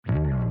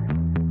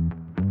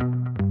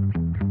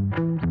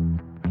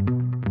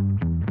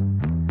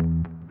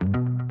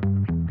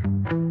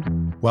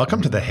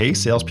Welcome to the Hey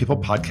Salespeople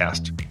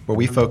podcast, where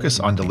we focus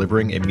on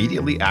delivering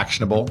immediately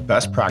actionable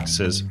best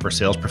practices for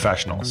sales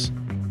professionals.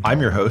 I'm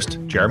your host,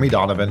 Jeremy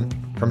Donovan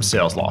from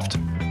SalesLoft.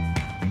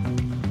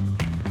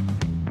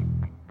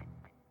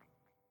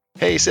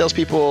 Hey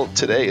salespeople,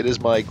 today it is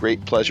my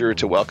great pleasure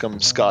to welcome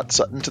Scott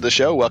Sutton to the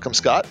show. Welcome,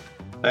 Scott.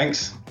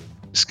 Thanks.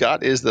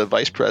 Scott is the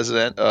Vice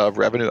President of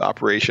Revenue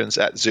Operations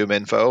at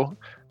ZoomInfo.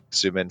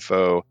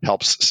 ZoomInfo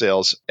helps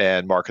sales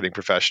and marketing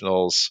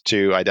professionals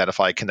to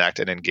identify, connect,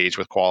 and engage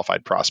with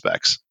qualified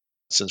prospects.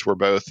 Since we're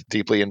both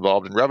deeply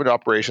involved in revenue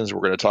operations,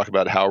 we're going to talk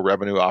about how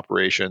revenue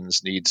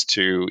operations needs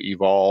to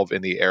evolve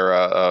in the era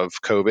of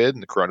COVID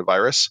and the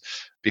coronavirus.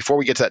 Before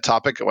we get to that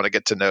topic, I want to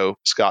get to know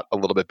Scott a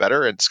little bit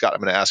better. And Scott, I'm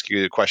going to ask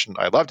you the question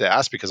I love to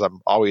ask because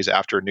I'm always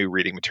after new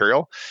reading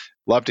material.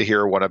 Love to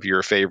hear one of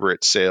your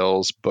favorite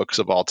sales books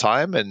of all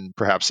time and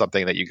perhaps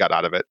something that you got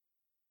out of it.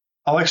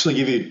 I'll actually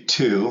give you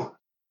two.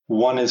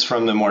 One is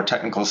from the more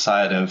technical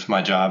side of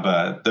my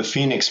job. The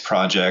Phoenix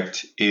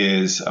Project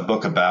is a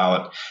book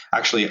about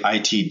actually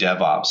IT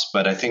DevOps,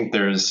 but I think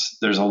there's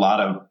a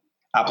lot of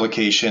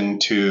application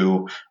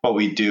to what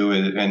we do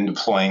in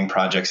deploying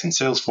projects in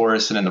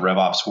Salesforce and in the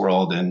RevOps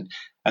world and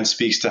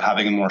speaks to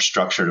having a more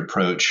structured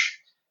approach.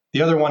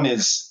 The other one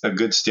is a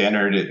good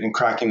standard in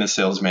cracking the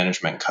sales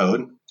management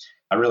code.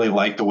 I really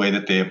like the way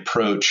that they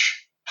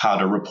approach how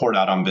to report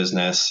out on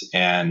business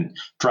and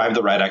drive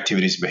the right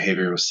activities and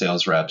behavior with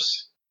sales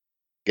reps.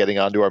 Getting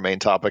on to our main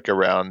topic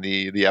around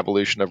the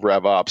evolution of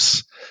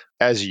RevOps,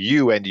 as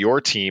you and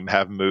your team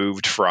have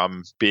moved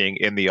from being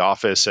in the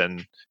office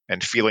and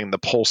feeling the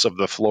pulse of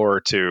the floor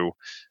to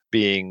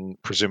being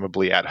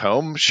presumably at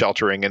home,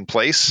 sheltering in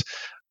place,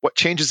 what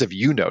changes have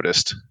you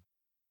noticed?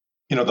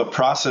 You know, the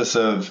process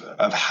of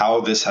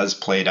how this has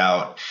played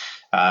out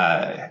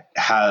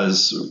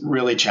has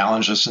really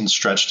challenged us and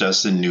stretched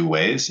us in new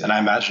ways. And I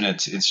imagine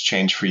it's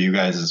changed for you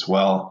guys as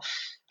well.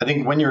 I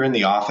think when you're in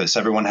the office,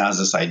 everyone has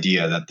this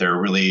idea that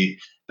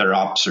their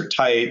ops are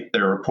tight,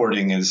 their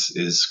reporting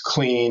is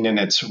clean and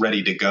it's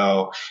ready to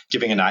go,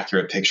 giving an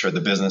accurate picture of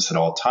the business at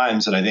all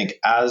times. And I think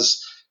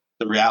as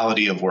the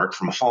reality of work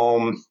from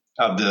home,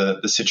 of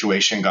the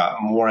situation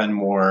got more and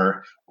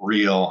more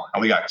real,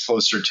 and we got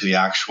closer to the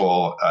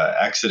actual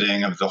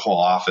exiting of the whole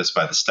office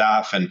by the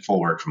staff and full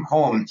work from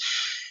home,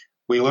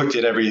 we looked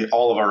at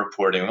all of our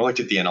reporting, we looked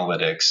at the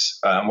analytics,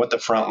 what the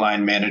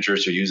frontline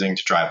managers are using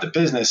to drive the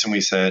business, and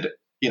we said,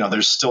 you know,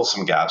 there's still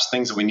some gaps,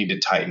 things that we need to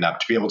tighten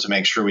up to be able to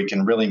make sure we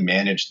can really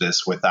manage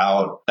this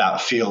without that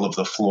feel of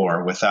the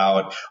floor,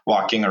 without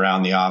walking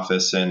around the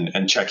office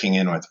and checking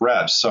in with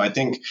reps. So I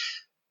think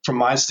from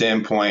my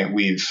standpoint,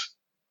 we've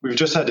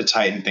just had to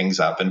tighten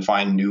things up and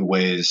find new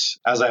ways,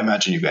 as I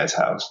imagine you guys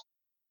have.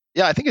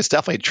 Yeah, I think it's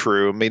definitely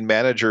true. I mean,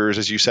 managers,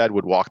 as you said,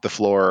 would walk the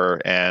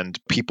floor and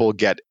people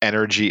get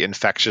energy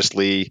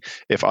infectiously.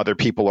 If other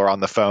people are on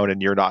the phone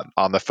and you're not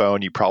on the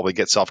phone, you probably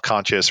get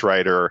self-conscious,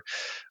 right? Or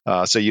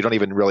so you don't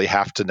even really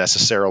have to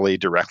necessarily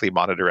directly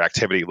monitor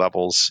activity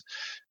levels.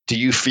 Do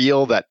you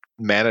feel that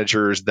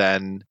managers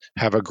then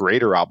have a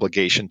greater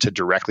obligation to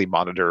directly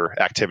monitor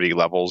activity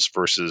levels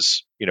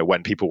versus,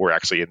 when people were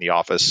actually in the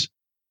office?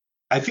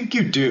 I think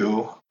you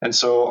do. And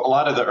so a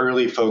lot of the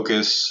early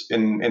focus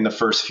in the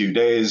first few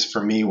days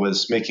for me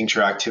was making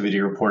sure activity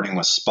reporting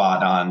was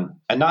spot on,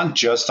 and not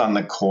just on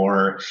the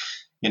core,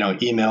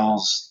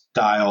 emails,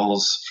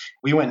 dials.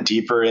 We went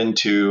deeper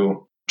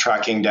into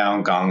tracking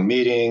down Gong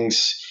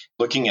meetings,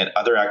 looking at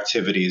other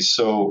activities.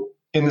 So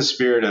in the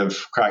spirit of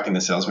cracking the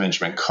sales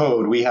management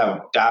code, we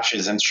have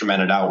dashes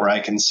instrumented out where I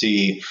can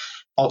see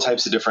all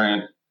types of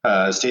different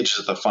stages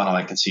of the funnel.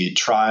 I can see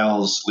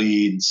trials,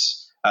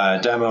 leads,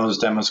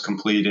 demos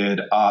completed,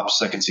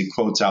 ops. I can see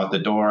quotes out the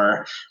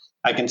door.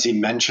 I can see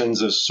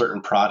mentions of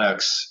certain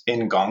products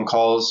in Gong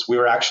calls. We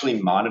were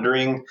actually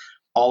monitoring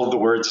all of the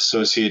words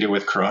associated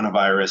with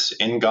coronavirus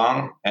in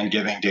Gong and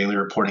giving daily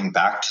reporting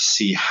back to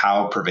see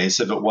how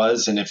pervasive it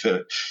was and if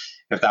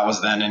that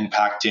was then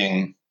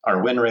impacting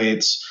our win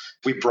rates.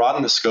 We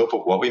broadened the scope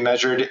of what we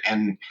measured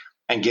and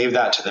gave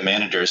that to the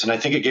managers. And I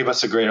think it gave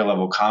us a greater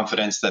level of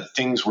confidence that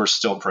things were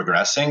still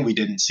progressing. We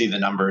didn't see the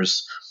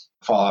numbers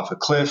fall off a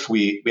cliff.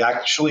 We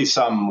actually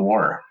saw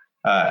more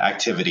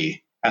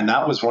activity. And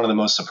that was one of the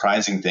most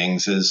surprising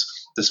things is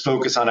this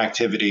focus on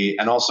activity,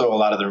 and also a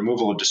lot of the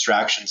removal of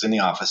distractions in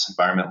the office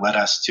environment led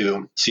us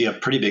to see a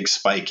pretty big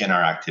spike in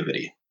our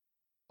activity.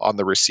 On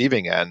the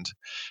receiving end,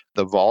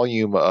 the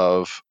volume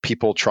of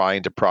people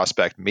trying to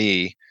prospect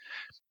me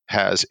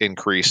has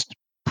increased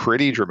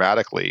pretty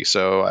dramatically.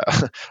 So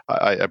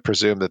I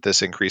presume that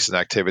this increase in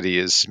activity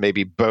is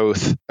maybe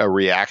both a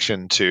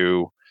reaction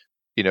to,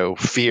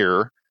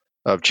 fear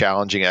of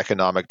challenging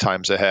economic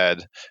times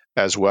ahead,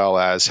 as well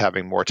as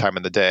having more time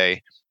in the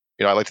day.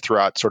 I like to throw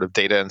out sort of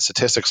data and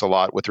statistics a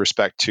lot with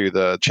respect to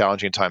the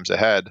challenging times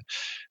ahead.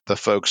 The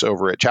folks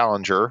over at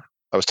Challenger,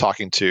 I was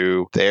talking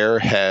to their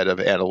head of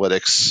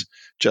analytics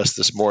just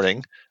this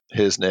morning.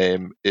 His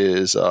name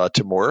is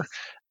Timur,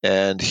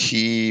 and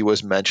he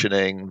was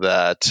mentioning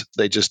that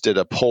they just did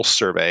a pulse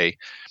survey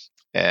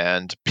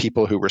And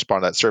people who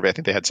responded to that survey, I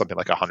think they had something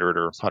like 100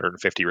 or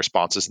 150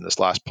 responses in this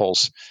last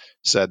pulse,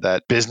 said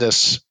that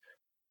business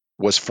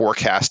was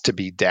forecast to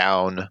be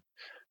down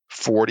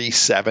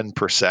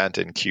 47%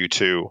 in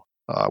Q2,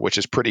 which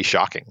is pretty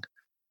shocking.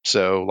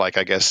 So, like,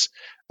 I guess,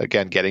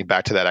 again, getting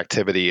back to that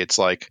activity, it's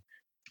like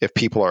if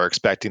people are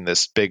expecting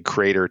this big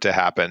crater to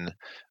happen,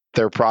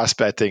 they're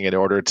prospecting in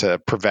order to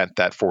prevent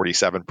that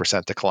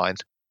 47% decline.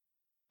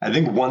 I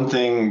think one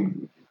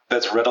thing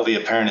that's readily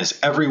apparent is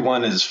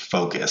everyone is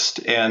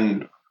focused.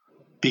 And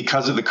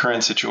because of the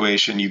current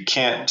situation, you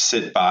can't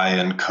sit by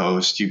and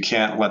coast. You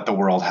can't let the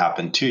world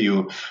happen to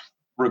you.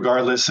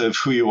 Regardless of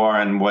who you are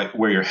and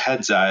where your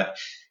head's at,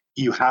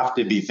 you have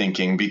to be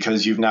thinking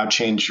because you've now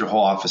changed your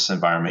whole office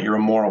environment. You're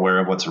more aware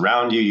of what's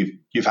around you.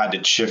 You've had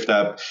to shift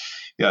up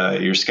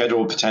your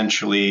schedule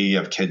potentially. You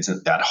have kids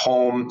at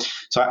home.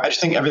 So I just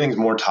think everything's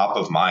more top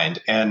of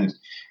mind. And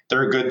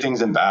there are good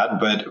things and bad,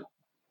 but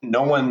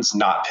no one's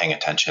not paying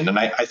attention. And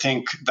I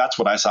think that's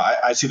what I saw.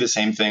 I see the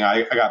same thing.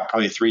 I got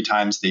probably 3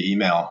 times the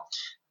email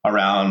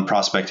around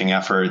prospecting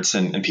efforts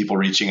and people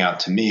reaching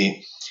out to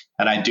me.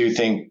 And I do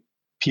think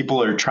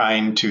people are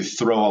trying to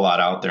throw a lot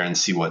out there and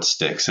see what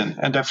sticks.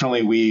 And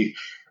definitely we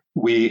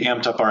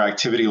amped up our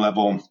activity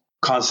level,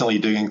 constantly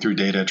digging through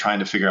data, trying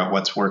to figure out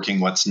what's working,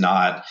 what's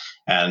not,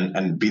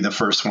 and be the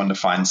first one to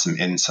find some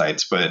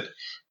insights. But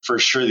for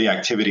sure, the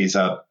activity's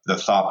up, the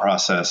thought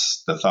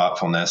process, the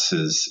thoughtfulness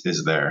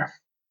is there.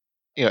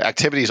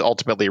 Activities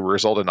ultimately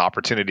result in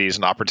opportunities,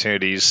 and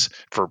opportunities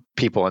for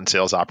people in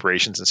sales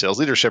operations and sales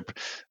leadership.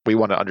 We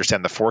want to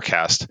understand the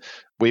forecast.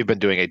 We've been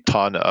doing a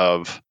ton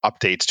of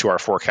updates to our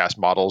forecast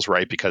models,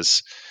 right?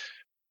 Because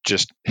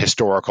just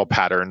historical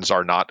patterns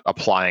are not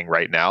applying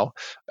right now.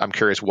 I'm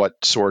curious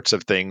what sorts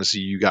of things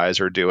you guys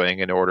are doing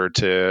in order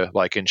to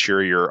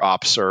ensure your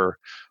ops are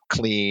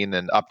clean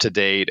and up to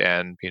date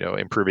and,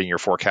 improving your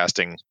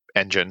forecasting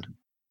engine.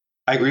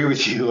 I agree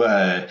with you.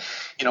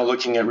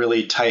 Looking at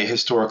really tight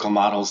historical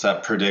models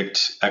that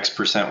predict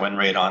X% win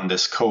rate on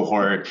this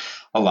cohort,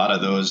 a lot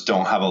of those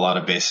don't have a lot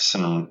of basis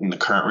in the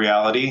current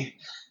reality.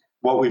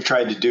 What we've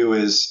tried to do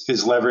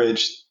is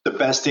leverage the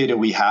best data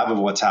we have of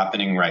what's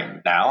happening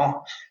right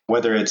now,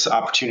 whether it's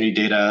opportunity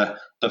data,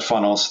 the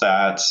funnel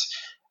stats,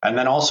 and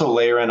then also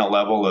layer in a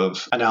level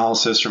of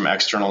analysis from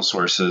external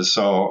sources.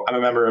 So I'm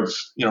a member of,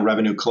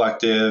 Revenue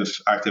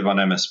Collective, active on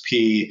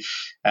MSP,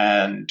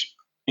 and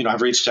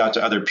I've reached out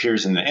to other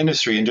peers in the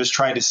industry and just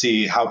tried to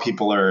see how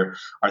people are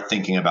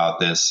thinking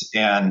about this.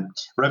 And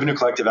Revenue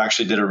Collective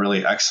actually did a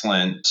really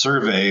excellent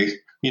survey,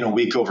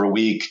 week over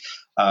week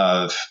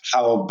of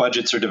how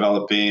budgets are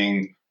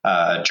developing,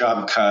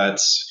 job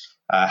cuts,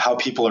 how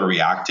people are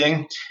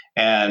reacting.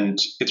 And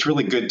it's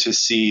really good to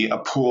see a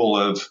pool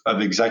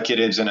of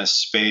executives in a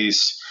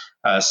space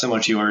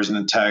similar to yours in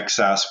the tech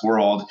SaaS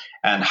world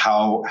and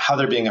how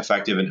they're being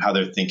effective and how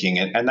they're thinking.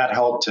 And that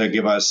helped to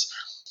give us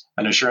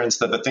an assurance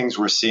that the things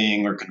we're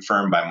seeing are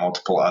confirmed by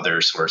multiple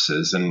other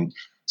sources. And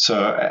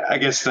so I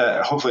guess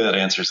that hopefully that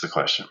answers the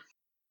question.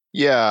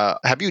 Yeah.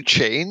 Have you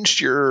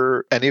changed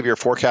any of your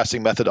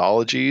forecasting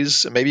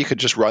methodologies? Maybe you could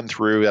just run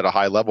through at a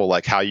high level,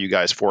 like how you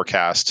guys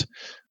forecast,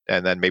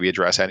 and then maybe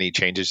address any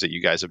changes that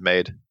you guys have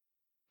made.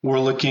 We're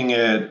looking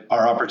at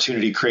our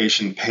opportunity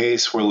creation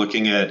pace. We're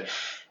looking at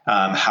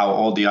how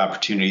old the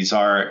opportunities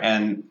are.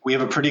 And we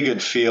have a pretty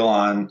good feel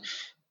on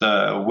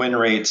the win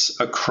rates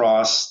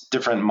across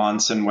different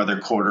months and whether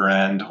quarter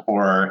end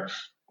or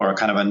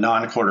kind of a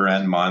non-quarter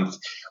end month.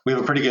 We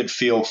have a pretty good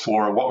feel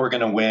for what we're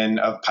going to win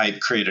of pipe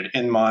created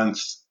in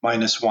month,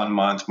 -1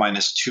 month,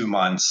 -2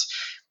 months.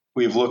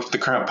 We've looked at the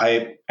current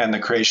pipe and the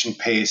creation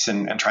pace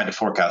and tried to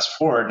forecast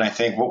forward. And I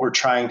think what we're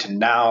trying to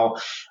now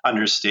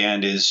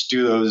understand is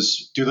do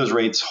those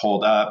rates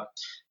hold up?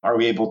 Are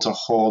we able to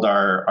hold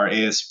our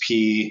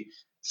ASP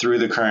through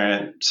the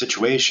current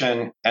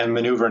situation and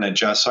maneuver and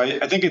adjust? So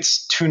I think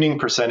it's tuning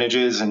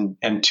percentages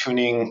and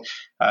tuning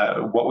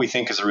what we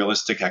think is a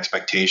realistic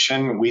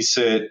expectation. We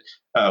sit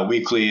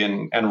weekly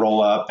and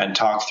roll up and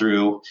talk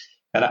through.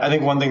 And I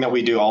think one thing that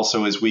we do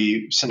also is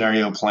we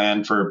scenario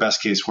plan for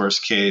best case,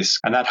 worst case,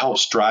 and that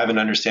helps drive an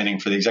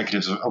understanding for the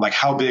executives of like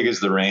how big is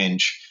the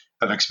range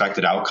of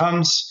expected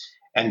outcomes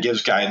and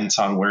gives guidance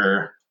on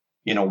where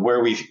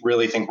we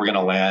really think we're going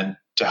to land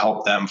to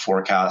help them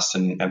forecast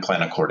and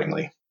plan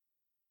accordingly.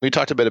 We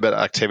talked a bit about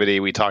activity.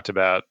 We talked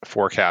about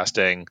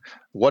forecasting.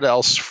 What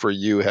else for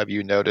you have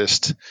you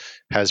noticed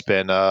has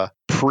been a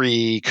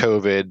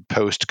pre-COVID,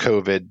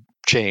 post-COVID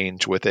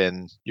change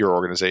within your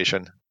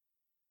organization?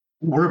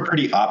 We're a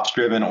pretty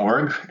ops-driven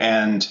org,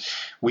 and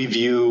we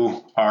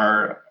view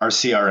our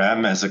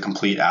CRM as a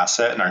complete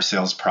asset, and our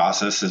sales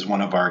process is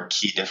one of our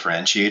key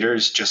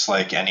differentiators, just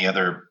like any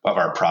other of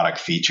our product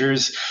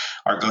features.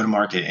 Our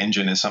go-to-market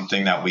engine is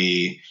something that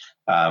we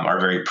are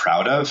very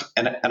proud of.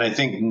 And I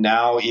think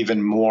now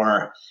even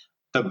more,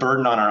 the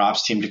burden on our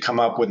ops team to come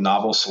up with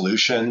novel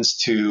solutions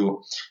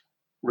to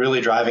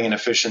really driving an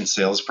efficient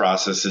sales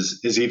process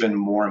is even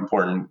more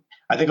important.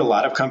 I think a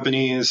lot of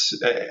companies,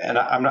 and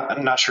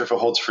I'm not sure if it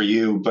holds for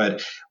you,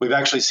 but we've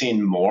actually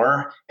seen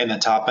more in the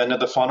top end of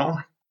the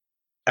funnel.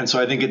 And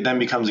so I think it then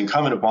becomes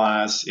incumbent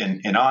upon us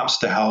in ops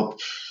to help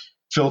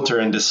filter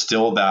and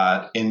distill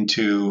that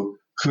into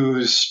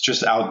who's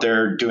just out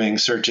there doing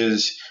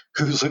searches,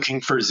 who's looking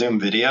for Zoom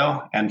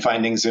video and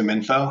finding Zoom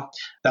info.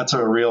 That's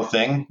a real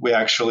thing. We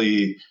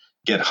actually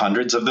get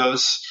hundreds of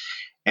those.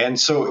 And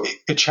so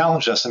it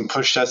challenged us and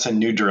pushed us in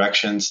new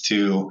directions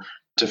to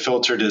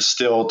filter,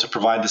 distill, to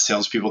provide the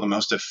salespeople the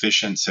most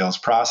efficient sales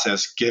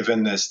process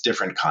given this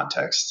different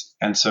context.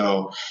 And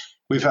so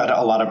we've had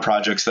a lot of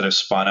projects that have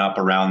spun up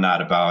around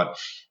that about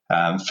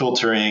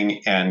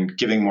filtering and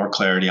giving more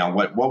clarity on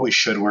what we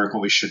should work,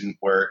 what we shouldn't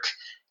work.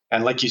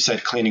 And like you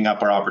said, cleaning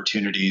up our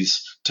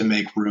opportunities to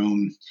make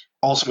room.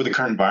 Also with the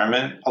current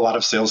environment, a lot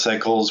of sales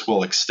cycles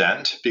will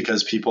extend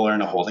because people are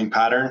in a holding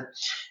pattern.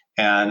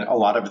 And a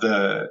lot of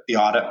the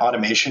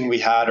automation we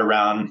had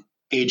around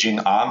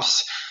aging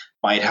ops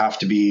might have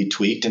to be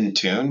tweaked and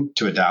tuned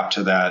to adapt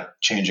to that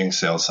changing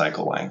sales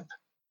cycle length.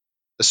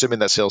 Assuming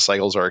that sales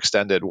cycles are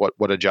extended,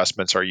 what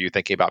adjustments are you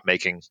thinking about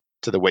making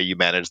to the way you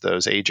manage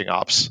those aging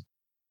ops?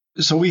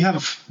 So we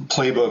have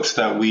playbooks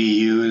that we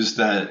use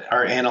that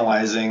are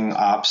analyzing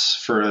ops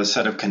for a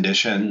set of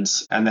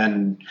conditions and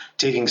then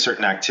taking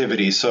certain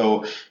activities.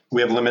 So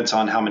we have limits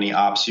on how many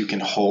ops you can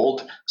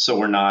hold. So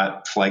we're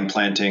not flag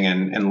planting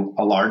in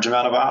a large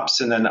amount of ops.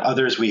 And then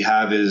others we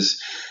have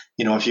is,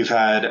 if you've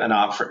had an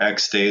op for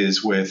X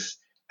days with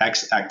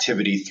X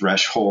activity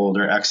threshold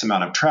or X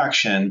amount of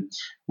traction,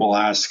 we'll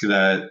ask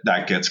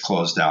that gets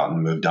closed out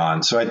and moved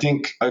on. So I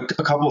think a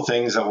couple of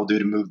things that we'll do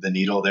to move the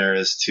needle there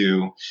is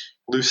to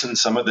loosen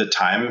some of the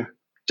time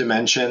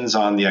dimensions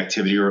on the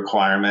activity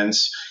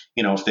requirements.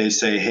 If they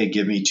say, hey,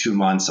 give me 2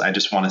 months, I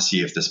just want to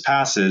see if this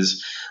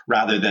passes,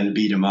 rather than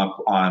beat them up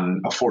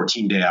on a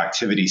 14-day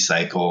activity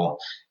cycle,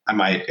 I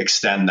might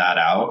extend that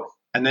out.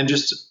 And then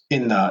just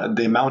in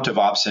the amount of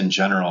ops in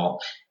general,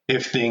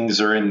 if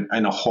things are in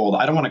a hold,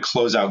 I don't want to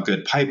close out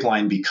good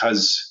pipeline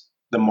because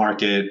the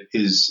market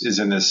is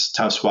in this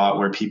tough spot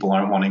where people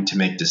aren't wanting to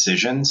make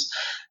decisions.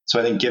 So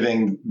I think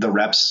giving the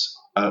reps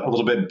a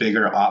little bit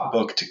bigger op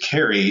book to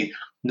carry,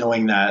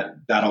 knowing that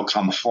that'll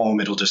come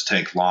home, it'll just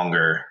take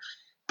longer.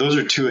 Those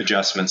are two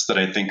adjustments that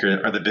I think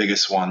are the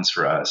biggest ones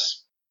for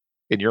us.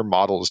 In your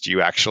models, do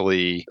you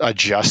actually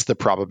adjust the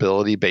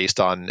probability based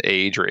on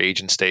age or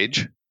age and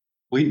stage?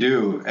 We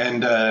do.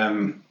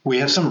 And we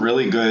have some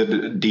really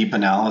good deep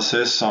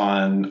analysis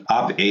on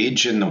op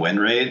age and the win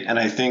rate. And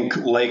I think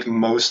like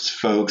most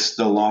folks,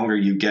 the longer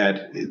you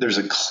get, there's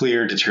a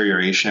clear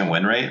deterioration in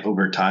win rate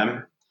over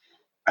time.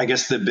 I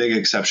guess the big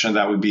exception of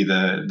that would be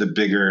the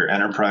bigger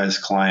enterprise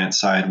client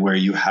side where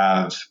you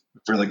have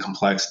really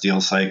complex deal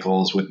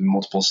cycles with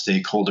multiple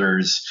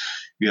stakeholders.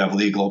 You have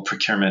legal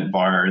procurement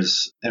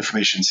bars,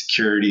 information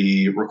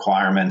security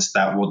requirements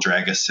that will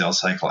drag a sales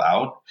cycle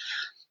out.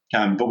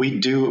 But we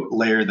do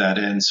layer that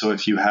in. So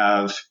if you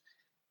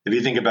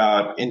think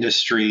about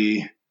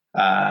industry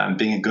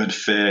being a good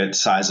fit,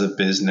 size of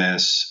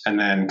business, and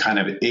then kind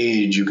of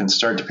age, you can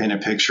start to paint a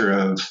picture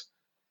of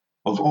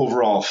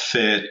overall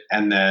fit,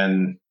 and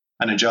then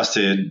an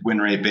adjusted win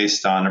rate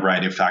based on a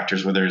variety of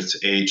factors, whether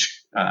it's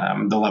age,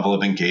 the level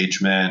of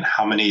engagement,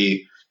 how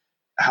many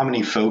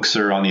folks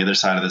are on the other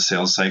side of the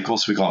sales cycle.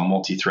 So we call it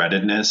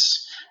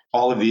multi-threadedness.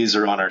 All of these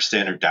are on our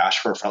standard dash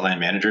for frontline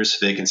managers,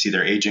 so they can see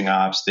their aging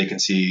ops, they can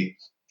see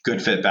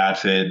good fit, bad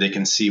fit, they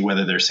can see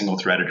whether they're single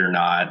threaded or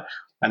not,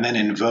 and then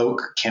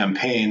invoke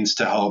campaigns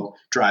to help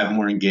drive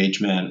more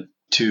engagement,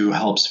 to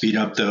help speed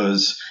up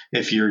those.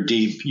 If you're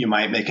deep, you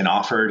might make an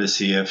offer to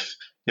see if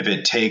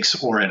it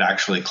takes or it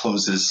actually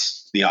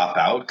closes the op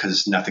out,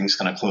 because nothing's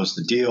going to close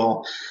the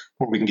deal,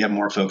 or we can get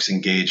more folks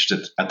engaged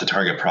at the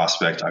target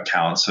prospect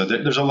account. So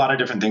there's a lot of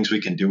different things we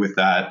can do with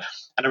that.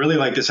 And I really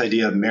like this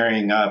idea of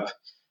marrying up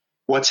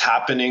what's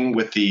happening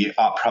with the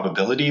op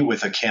probability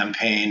with a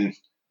campaign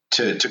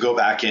to go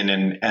back in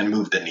and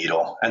move the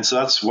needle. And so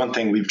that's one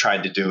thing we've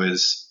tried to do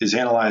is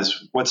analyze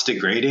what's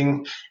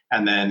degrading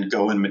and then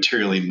go and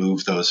materially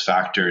move those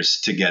factors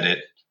to get it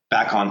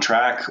back on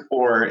track.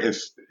 Or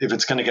if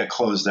it's going to get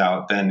closed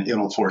out, then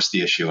it'll force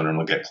the issue and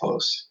it'll get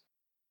close.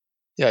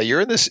 Yeah,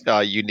 you're in this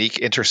unique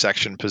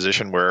intersection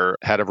position where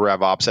head of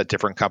rev ops at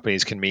different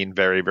companies can mean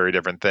very, very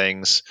different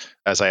things.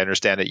 As I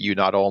understand it, you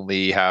not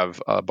only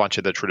have a bunch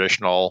of the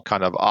traditional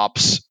kind of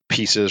ops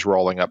pieces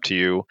rolling up to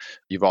you,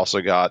 you've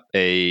also got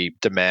a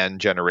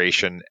demand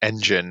generation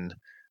engine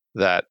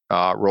that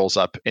rolls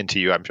up into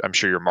you. I'm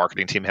sure your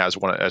marketing team has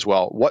one as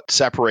well. What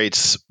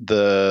separates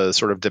the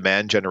sort of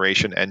demand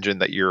generation engine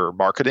that your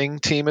marketing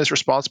team is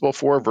responsible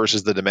for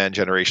versus the demand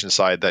generation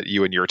side that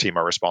you and your team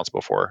are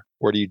responsible for?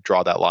 Where do you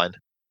draw that line?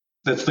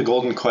 That's the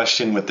golden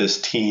question with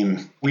this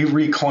team. We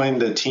recoined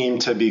the team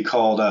to be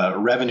called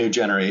revenue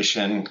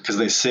generation because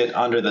they sit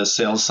under the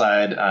sales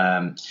side.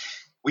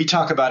 We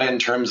talk about it in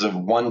terms of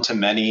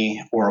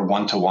one-to-many or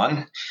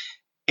one-to-one.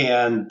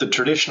 And the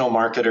traditional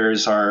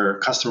marketers, our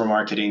customer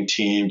marketing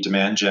team,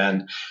 demand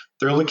gen,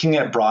 they're looking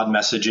at broad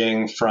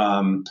messaging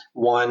from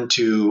one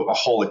to a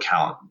whole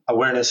account,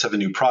 awareness of a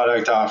new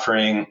product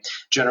offering,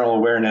 general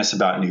awareness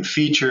about new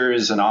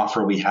features, an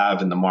offer we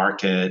have in the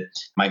market,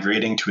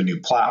 migrating to a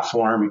new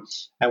platform.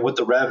 And what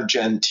the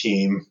RevGen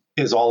team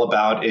is all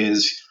about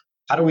is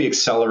how do we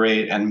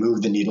accelerate and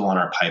move the needle on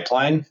our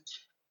pipeline?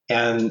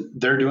 And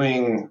they're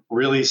doing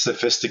really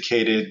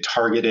sophisticated,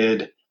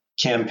 targeted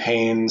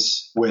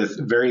campaigns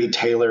with very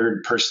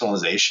tailored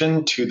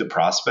personalization to the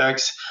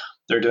prospects.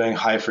 They're doing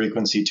high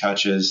frequency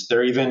touches.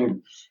 They're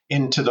even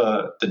into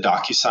the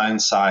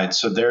DocuSign side.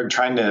 So they're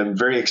trying to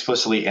very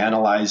explicitly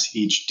analyze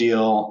each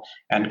deal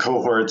and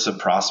cohorts of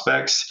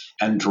prospects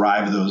and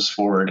drive those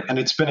forward. And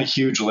it's been a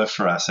huge lift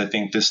for us. I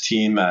think this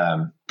team,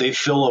 they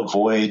fill a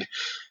void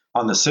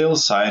on the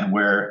sales side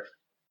where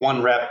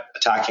one rep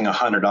attacking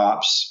 100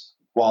 ops,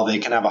 while they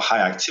can have a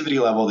high activity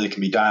level, they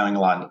can be dialing a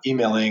lot and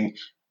emailing,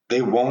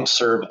 they won't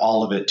serve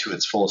all of it to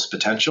its fullest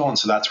potential. And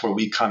so that's where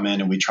we come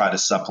in and we try to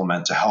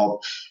supplement to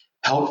help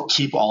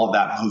keep all of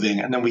that moving.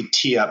 And then we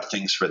tee up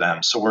things for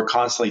them. So we're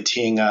constantly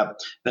teeing up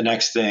the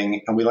next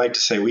thing. And we like to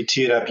say, we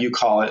tee it up, you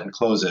call it and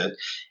close it.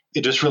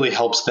 It just really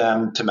helps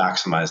them to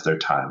maximize their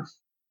time.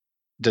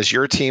 Does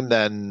your team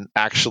then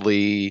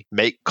actually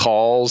make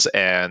calls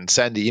and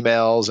send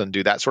emails and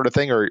do that sort of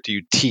thing? Or do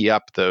you tee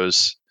up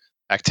those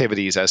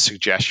activities as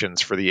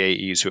suggestions for the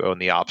AEs who own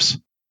the ops?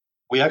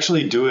 We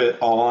actually do it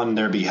all on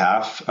their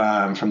behalf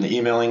from the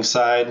emailing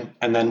side.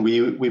 And then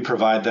we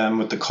provide them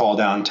with the call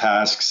down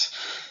tasks.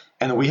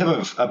 And we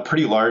have a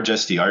pretty large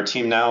SDR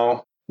team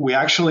now. We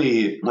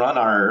actually run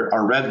our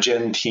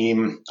RevGen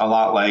team a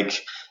lot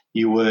like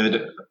you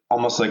would,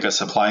 almost like a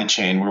supply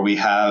chain, where we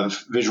have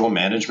visual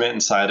management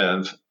inside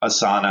of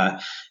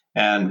Asana.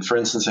 And for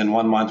instance, in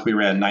 1 month, we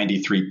ran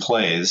 93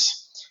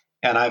 plays.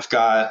 And I've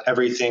got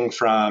everything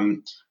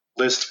from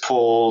list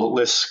pull,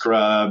 list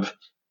scrub,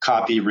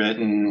 copy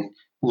written,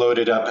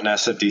 loaded up in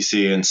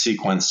SFDC and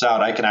sequenced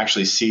out. I can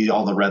actually see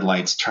all the red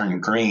lights turn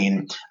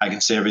green. I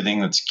can see everything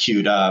that's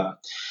queued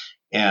up.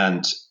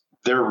 And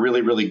they're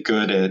really, really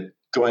good at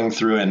going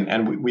through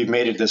and we've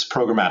made it this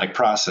programmatic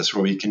process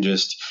where we can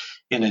just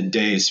in a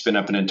day spin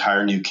up an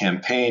entire new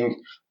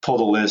campaign, pull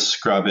the list,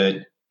 scrub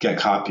it, get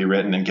copy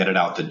written and get it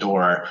out the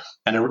door.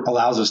 And it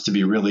allows us to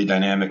be really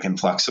dynamic and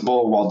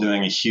flexible while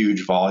doing a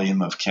huge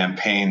volume of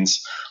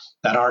campaigns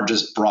that aren't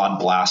just broad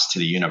blast to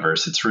the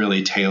universe. It's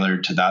really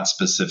tailored to that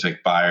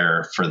specific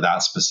buyer for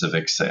that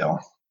specific sale.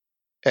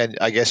 And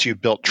I guess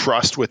you've built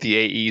trust with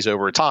the AEs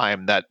over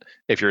time that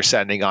if you're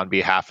sending on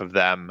behalf of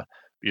them,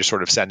 you're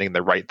sort of sending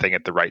the right thing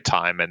at the right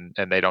time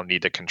and they don't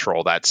need to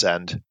control that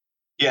send.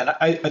 Yeah,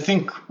 and I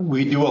think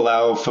we do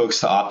allow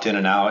folks to opt in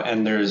and out.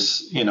 And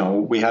there's,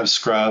 we have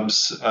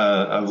scrubs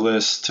of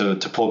lists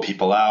to pull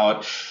people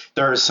out.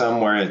 There are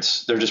some where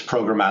they're just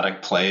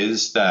programmatic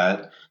plays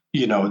that,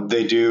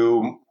 they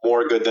do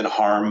more good than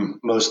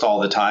harm most all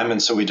the time.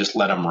 And so we just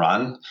let them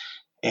run.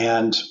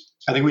 And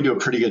I think we do a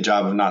pretty good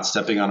job of not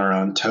stepping on our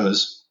own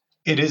toes.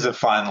 It is a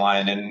fine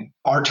line. And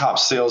our top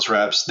sales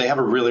reps, they have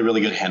a really,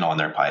 really good handle on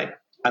their pipe.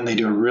 And they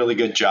do a really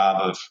good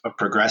job of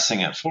progressing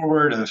it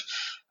forward, of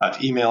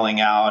emailing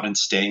out and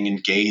staying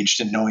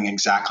engaged and knowing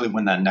exactly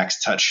when that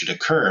next touch should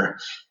occur.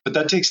 But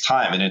that takes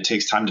time and it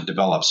takes time to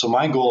develop. So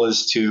my goal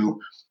is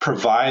to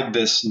provide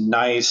this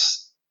nice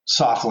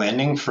soft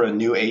landing for a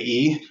new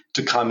AE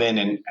to come in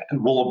and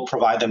we'll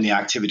provide them the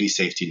activity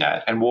safety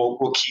net and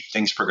we'll keep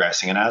things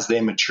progressing. And as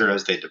they mature,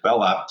 as they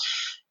develop,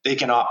 they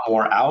can opt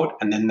more out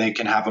and then they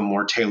can have a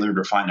more tailored,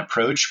 refined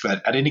approach.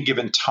 But at any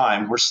given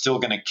time, we're still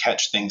going to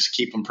catch things,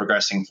 keep them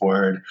progressing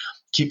forward,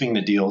 keeping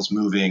the deals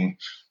moving.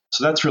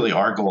 So that's really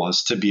our goal,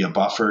 is to be a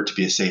buffer, to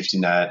be a safety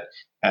net,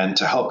 and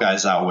to help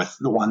guys out with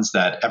the ones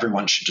that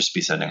everyone should just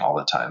be sending all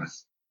the time.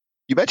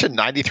 You mentioned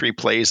 93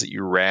 plays that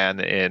you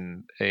ran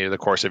in the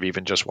course of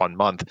even just 1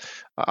 month.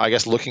 I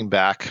guess looking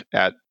back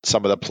at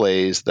some of the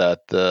plays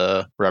that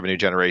the revenue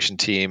generation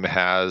team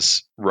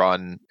has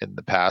run in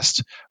the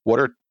past,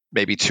 what are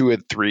maybe 2 or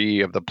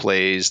 3 of the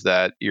plays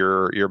that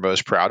you're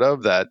most proud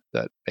of that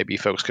maybe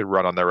folks could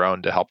run on their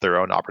own to help their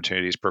own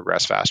opportunities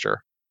progress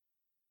faster?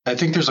 I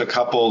think there's a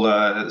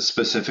couple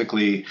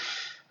specifically.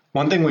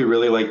 One thing we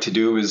really like to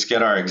do is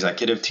get our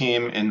executive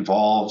team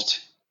involved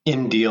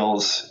in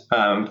deals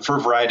for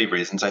a variety of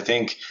reasons. I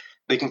think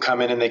they can come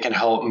in and they can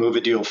help move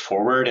a deal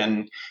forward.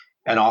 And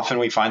often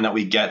we find that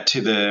we get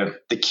to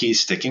the key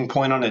sticking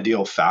point on a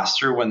deal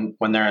faster when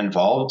they're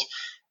involved.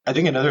 I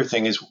think another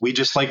thing is we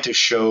just like to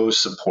show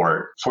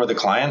support for the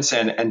clients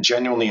and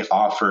genuinely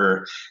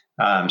offer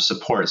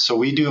support. So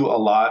we do a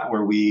lot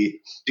where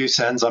we do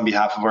sends on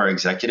behalf of our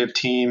executive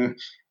team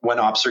when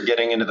ops are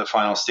getting into the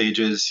final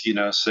stages,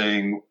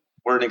 saying,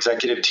 we're an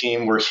executive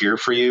team, we're here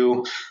for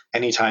you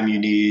anytime you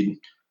need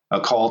a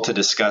call to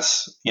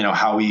discuss,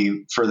 how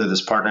we further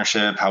this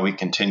partnership, how we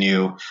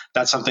continue.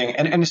 That's something,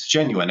 and it's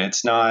genuine.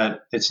 It's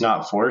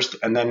not forced.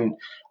 And then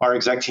our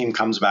exec team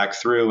comes back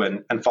through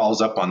and follows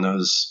up on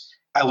those.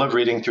 I love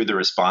reading through the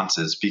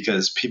responses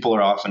because people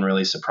are often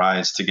really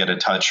surprised to get a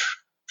touch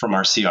from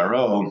our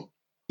CRO,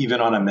 even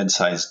on a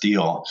mid-sized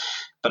deal.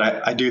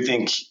 But I do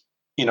think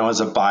as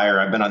a buyer,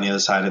 I've been on the other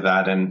side of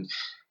that.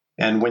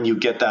 And when you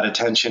get that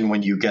attention,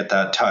 when you get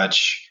that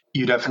touch,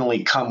 you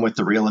definitely come with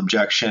the real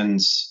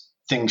objections,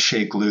 things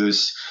shake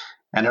loose,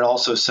 and it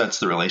also sets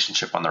the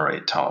relationship on the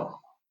right tone.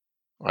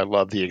 I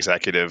love the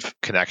executive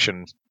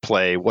connection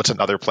play. What's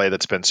another play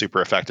that's been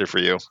super effective for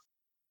you?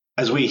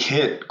 As we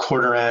hit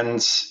quarter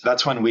ends,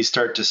 that's when we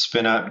start to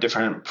spin up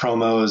different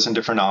promos and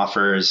different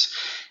offers.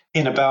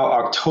 In about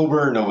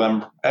October,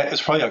 November, it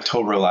was probably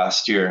October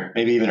last year,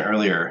 maybe even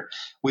earlier,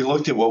 we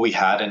looked at what we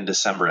had in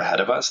December ahead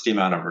of us, the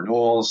amount of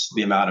renewals,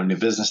 the amount of new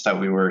business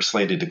that we were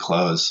slated to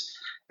close.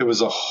 It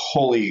was a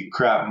holy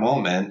crap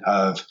moment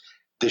of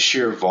the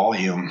sheer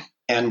volume.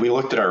 And we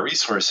looked at our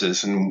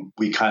resources and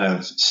we kind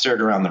of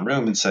stared around the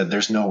room and said,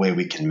 there's no way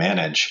we can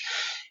manage.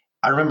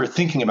 I remember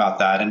thinking about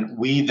that, and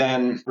we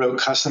then wrote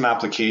custom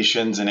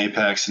applications in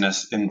Apex and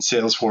in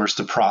Salesforce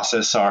to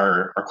process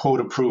our quote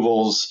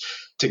approvals,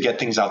 to get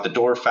things out the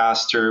door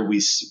faster.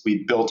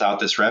 We built out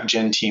this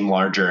RevGen team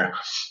larger,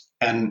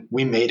 and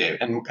we made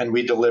it. And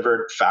we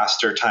delivered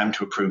faster time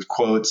to approve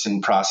quotes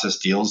and process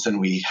deals than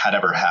we had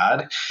ever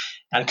had.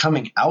 And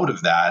coming out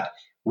of that,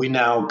 we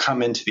now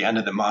come into the end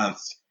of the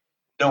month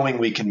knowing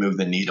we can move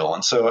the needle.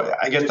 And so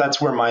I guess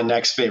that's where my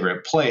next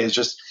favorite play is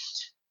just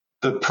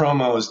the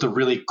promos, the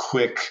really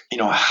quick,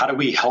 how do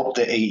we help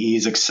the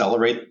AEs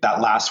accelerate that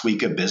last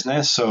week of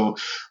business? So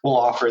we'll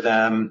offer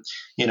them,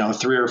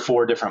 3 or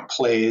 4 different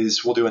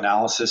plays. We'll do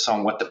analysis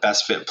on what the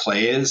best fit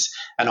play is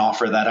and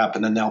offer that up.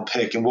 And then they'll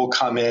pick, and we'll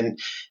come in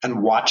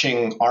and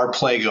watching our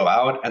play go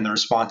out and the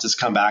responses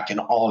come back and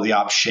all of the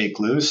ops shake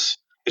loose.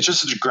 It's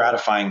just such a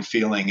gratifying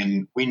feeling.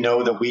 And we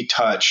know that we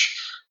touch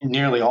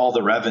nearly all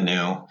the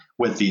revenue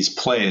with these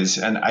plays.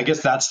 And I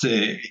guess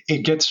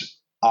it gets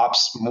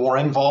ops more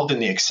involved in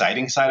the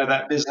exciting side of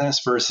that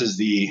business versus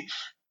the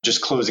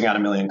just closing out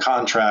 1 million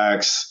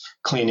contracts,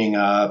 cleaning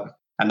up,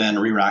 and then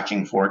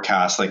re-racking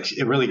forecasts. Like,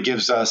 it really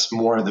gives us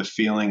more of the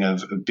feeling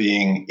of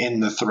being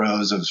in the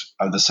throes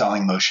of the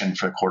selling motion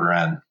for quarter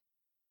end.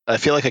 I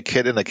feel like a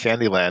kid in a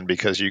candy land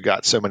because you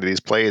got so many of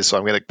these plays. So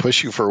I'm going to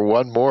push you for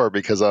one more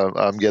because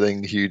I'm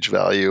getting huge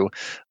value.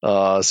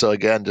 So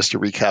again, just to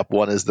recap,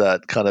 one is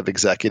that kind of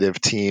executive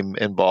team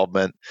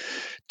involvement.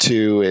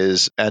 2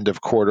 is end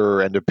of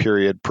quarter, end of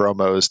period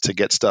promos to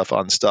get stuff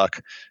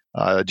unstuck.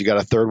 You got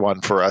a third one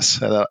for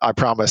us? And I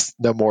promise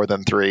no more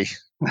than 3.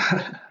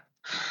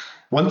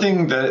 One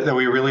thing that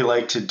we really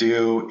like to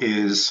do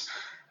is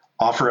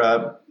offer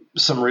up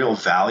some real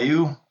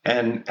value.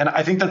 And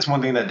I think that's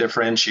one thing that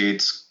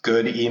differentiates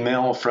good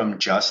email from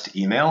just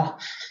email,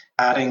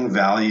 adding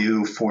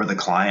value for the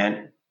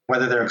client,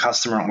 whether they're a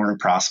customer or a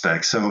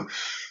prospect. So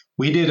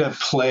we did a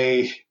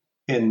play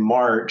in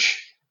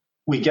March.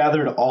 We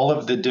gathered all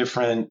of the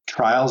different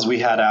trials we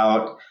had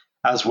out,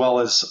 as well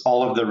as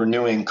all of the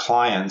renewing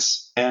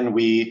clients. And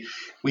we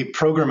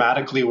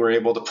programmatically were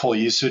able to pull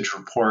usage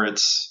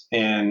reports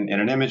in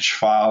an image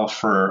file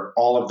for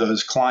all of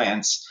those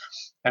clients.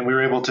 And we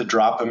were able to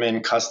drop them in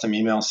custom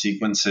email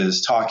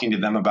sequences, talking to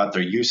them about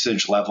their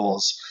usage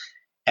levels.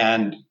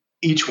 And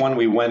each one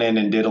we went in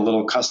and did a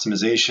little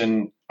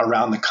customization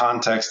around the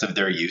context of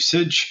their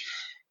usage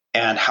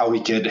and how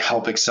we could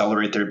help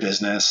accelerate their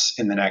business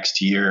in the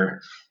next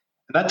year.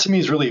 And that to me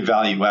is really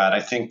value add. I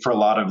think for a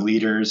lot of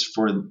leaders,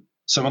 for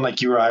someone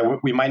like you or I,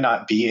 we might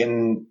not be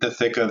in the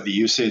thick of the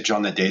usage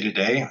on the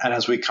day-to-day. And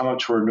as we come up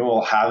to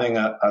renewal, having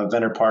a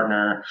vendor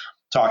partner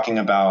talking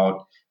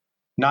about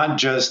not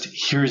just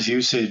here's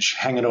usage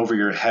hanging over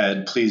your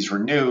head, please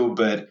renew,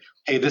 but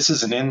hey, this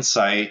is an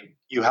insight.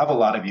 You have a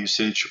lot of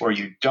usage or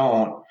you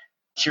don't.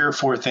 Here are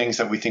 4 things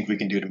that we think we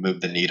can do to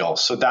move the needle.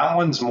 So that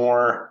one's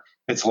more,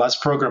 it's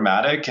less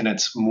programmatic and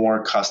it's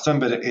more custom,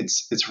 but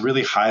it's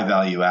really high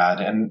value add.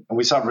 And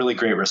we saw really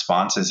great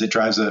responses. It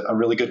drives a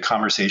really good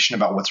conversation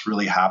about what's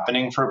really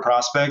happening for a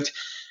prospect.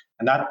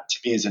 And that to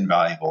me is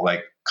invaluable.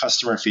 Like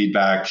customer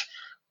feedback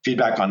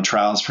on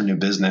trials for new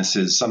business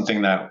is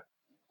something that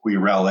we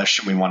relish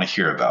and we want to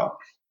hear about.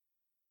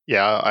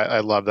 Yeah, I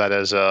love that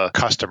as a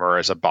customer,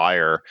 as a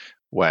buyer,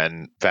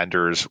 when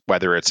vendors,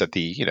 whether it's at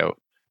the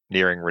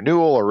nearing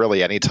renewal or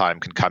really any time,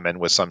 can come in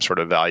with some sort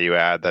of value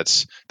add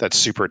that's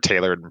super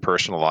tailored and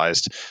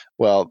personalized.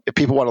 Well, if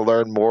people want to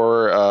learn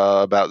more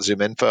about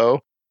ZoomInfo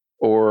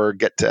or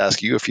get to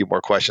ask you a few more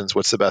questions,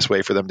 what's the best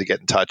way for them to get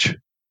in touch?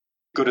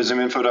 Go to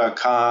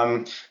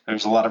zoominfo.com.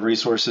 There's a lot of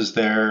resources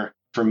there.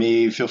 For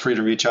me, feel free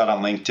to reach out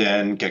on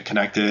LinkedIn, get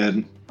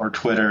connected, or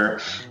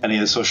Twitter, any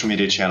of the social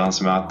media channels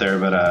I'm out there.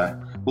 But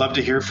love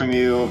to hear from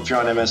you. If you're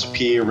on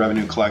MSP or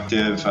Revenue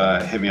Collective,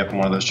 hit me up on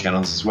one of those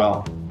channels as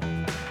well.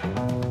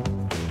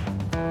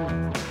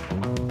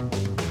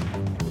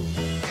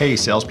 Hey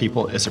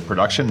Salespeople is a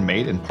production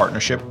made in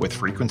partnership with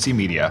Frequency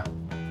Media.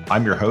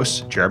 I'm your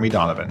host, Jeremy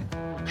Donovan.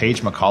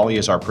 Paige McCauley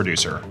is our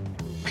producer.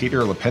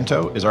 Peter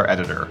Lipinto is our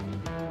editor.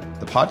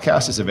 The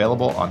podcast is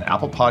available on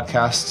Apple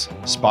Podcasts,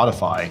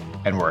 Spotify,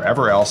 and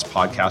wherever else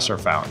podcasts are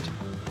found.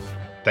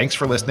 Thanks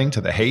for listening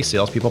to the Hey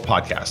Salespeople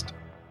podcast.